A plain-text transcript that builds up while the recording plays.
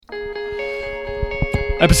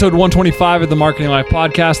Episode 125 of the Marketing Life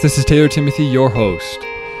Podcast. This is Taylor Timothy, your host.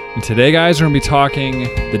 And today, guys, we're going to be talking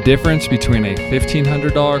the difference between a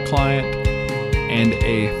 $1,500 client and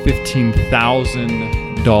a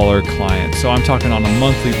 $15,000 client. So I'm talking on a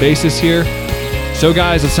monthly basis here. So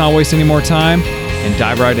guys, let's not waste any more time and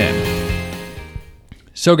dive right in.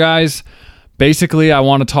 So guys, basically I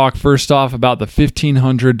want to talk first off about the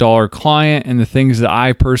 $1,500 client and the things that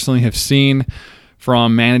I personally have seen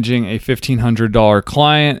from managing a $1,500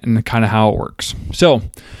 client and kind of how it works. So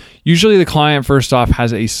usually the client first off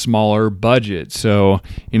has a smaller budget. So,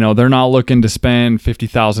 they're not looking to spend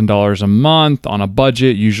 $50,000 a month on a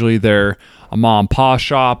budget. Usually they're a mom and pop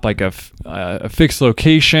shop, like a fixed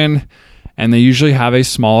location, and they usually have a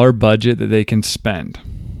smaller budget that they can spend.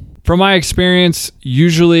 From my experience,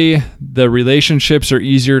 usually the relationships are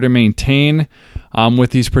easier to maintain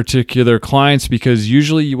with these particular clients because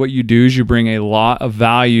usually what you do is you bring a lot of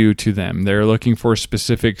value to them. They're looking for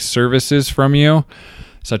specific services from you,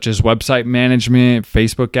 such as website management,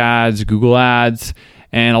 Facebook ads, Google ads,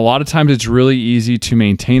 and a lot of times it's really easy to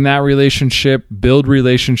maintain that relationship, build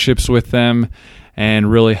relationships with them,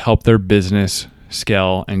 and really help their business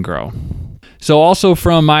scale and grow. So also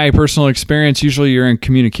from my personal experience, usually you're in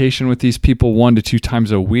communication with these people 1 to 2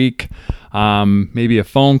 times a week, maybe a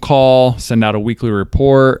phone call, send out a weekly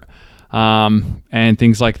report, and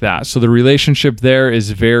things like that. So the relationship there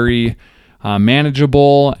is very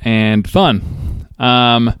manageable and fun.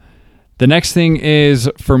 The next thing is,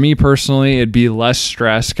 for me personally, it'd be less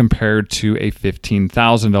stress compared to a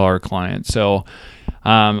 $15,000 client. So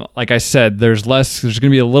like I said, there's going to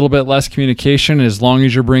be a little bit less communication. As long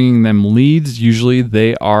as you're bringing them leads, usually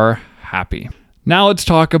they are happy. Now let's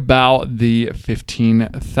talk about the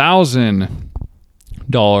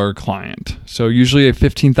 $15,000 client. So usually a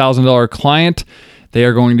 $15,000 client, they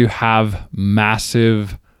are going to have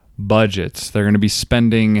massive budgets. They're going to be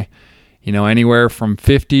spending, anywhere from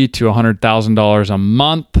 $50,000 to $100,000 a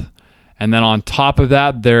month. And then on top of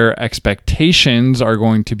that, their expectations are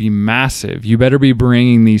going to be massive. You better be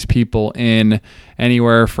bringing these people in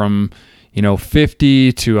anywhere from,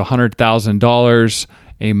 $50,000 to $100,000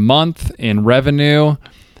 a month in revenue.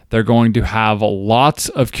 They're going to have lots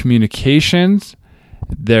of communications.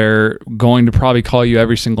 They're going to probably call you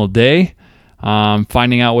every single day,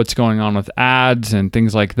 finding out what's going on with ads and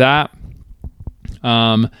things like that.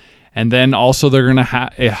 And then also they're going to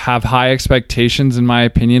have high expectations, in my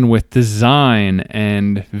opinion, with design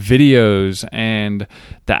and videos and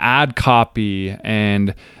the ad copy.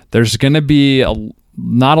 And there's going to be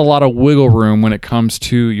not a lot of wiggle room when it comes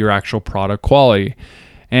to your actual product quality.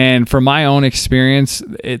 And from my own experience,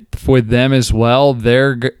 for them as well,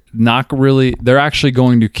 they're actually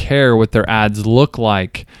going to care what their ads look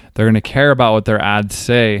like. They're going to care about what their ads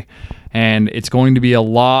say. And it's going to be a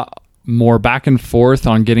lot more back and forth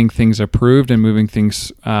on getting things approved and moving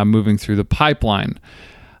through the pipeline.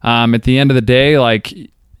 At the end of the day, like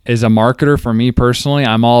as a marketer, for me personally,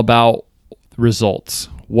 I'm all about results.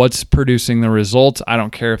 What's producing the results? I don't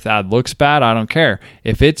care if the ad looks bad. I don't care.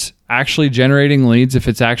 If it's actually generating leads, if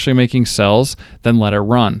it's actually making sales, then let it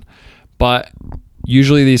run. But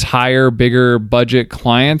usually these higher, bigger budget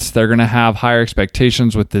clients, they're going to have higher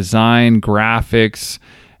expectations with design, graphics,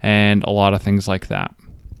 and a lot of things like that.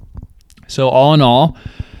 So all in all,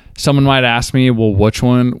 someone might ask me, well, what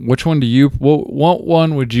one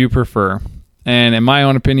would you prefer? And in my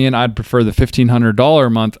own opinion, I'd prefer the $1,500 a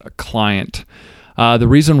month client. The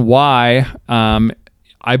reason why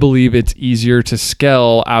I believe it's easier to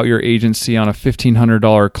scale out your agency on a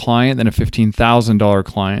 $1,500 client than a $15,000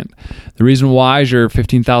 client. The reason why is your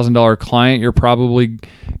 $15,000 client, you're probably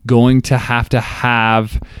going to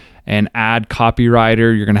have an ad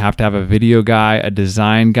copywriter, you're going to have a video guy, a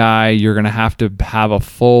design guy, you're going to have a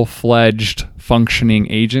full-fledged functioning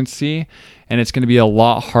agency, and it's going to be a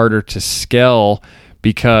lot harder to scale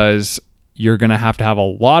because you're going to have a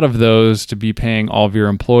lot of those to be paying all of your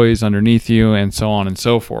employees underneath you and so on and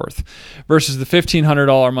so forth. Versus the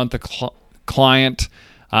 $1,500 a month client,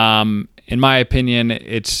 in my opinion,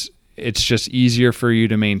 it's just easier for you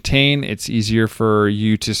to maintain. It's easier for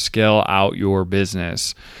you to scale out your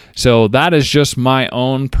business. So that is just my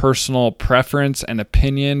own personal preference and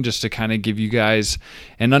opinion, just to kind of give you guys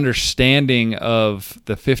an understanding of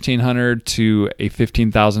the $1,500 to a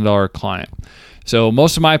 $15,000 client. So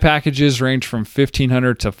most of my packages range from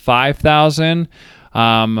 $1,500 to $5,000.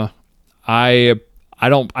 I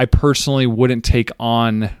personally wouldn't take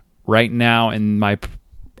on right now in my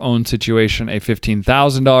own situation a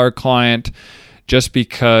 $15,000 client, just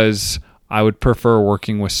because I would prefer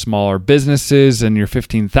working with smaller businesses, and your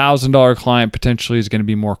 $15,000 client potentially is going to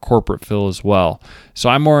be more corporate feel as well. So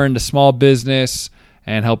I'm more into small business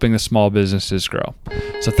and helping the small businesses grow.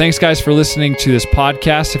 So thanks guys for listening to this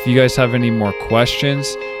podcast. If you guys have any more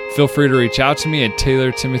questions, feel free to reach out to me at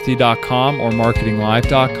taylortimothy.com or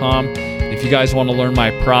marketinglive.com. If you guys want to learn my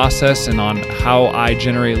process and on how I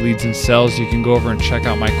generate leads and sales, you can go over and check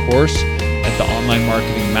out my course at the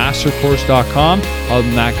onlinemarketingmastercourse.com. Other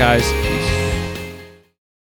than that, guys,